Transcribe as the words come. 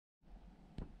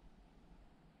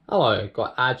Hello,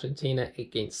 got Argentina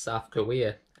against South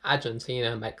Korea.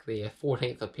 Argentina make their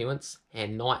 14th appearance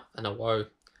and 9th in a row,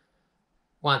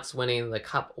 once winning the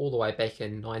cup all the way back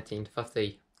in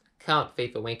 1950, current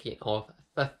FIFA ranking of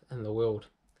 5th in the world.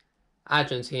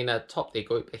 Argentina topped their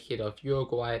group ahead of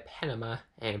Uruguay, Panama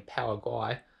and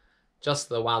Paraguay, just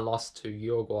the one loss to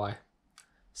Uruguay.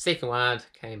 Second round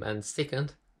came in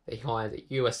second behind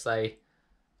USA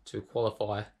to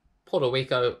qualify. Puerto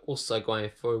Rico also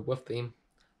going through with them.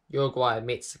 Uruguay,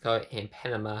 Mexico and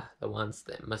Panama the ones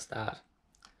that missed out.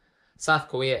 South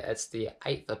Korea, it's their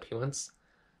 8th appearance.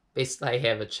 Best they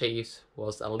have achieved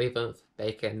was 11th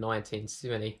back in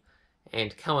 1970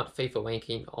 and current FIFA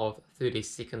ranking of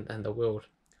 32nd in the world.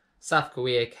 South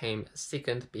Korea came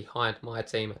second behind my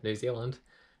team New Zealand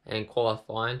in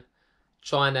qualifying.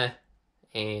 China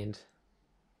and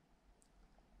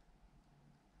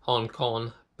Hong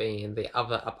Kong being the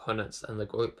other opponents in the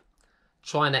group.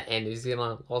 China and New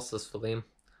Zealand losses for them.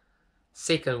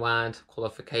 Second round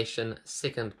qualification,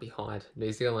 second behind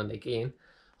New Zealand again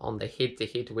on the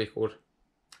head-to-head record.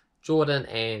 Jordan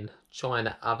and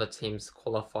China other teams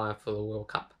qualifying for the World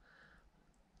Cup.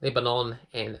 Lebanon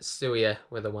and Syria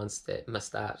were the ones that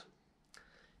missed out.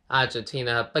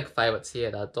 Argentina, big favourites here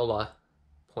at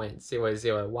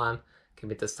 $1.001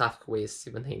 compared to South Korea's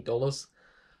 $17.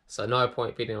 So no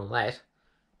point betting on that.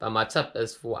 But my tip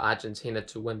is for Argentina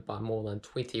to win by more than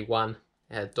 21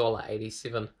 at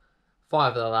 $1.87. 5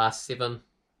 of the last 7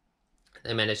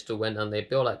 they managed to win in their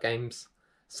build-up games.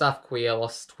 South Korea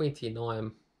lost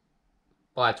 29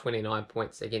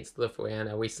 points against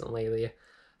Lithuania recently there.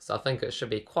 So I think it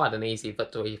should be quite an easy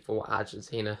victory for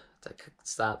Argentina to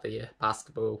start the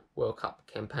Basketball World Cup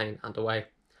campaign underway.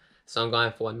 So I'm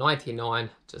going for a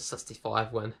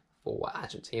 99-65 win for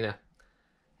Argentina.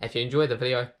 If you enjoyed the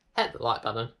video, hit the like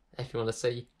button. If you want to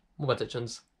see more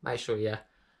predictions, make sure you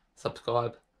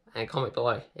subscribe and comment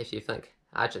below if you think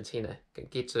Argentina can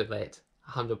get to that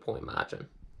 100-point margin.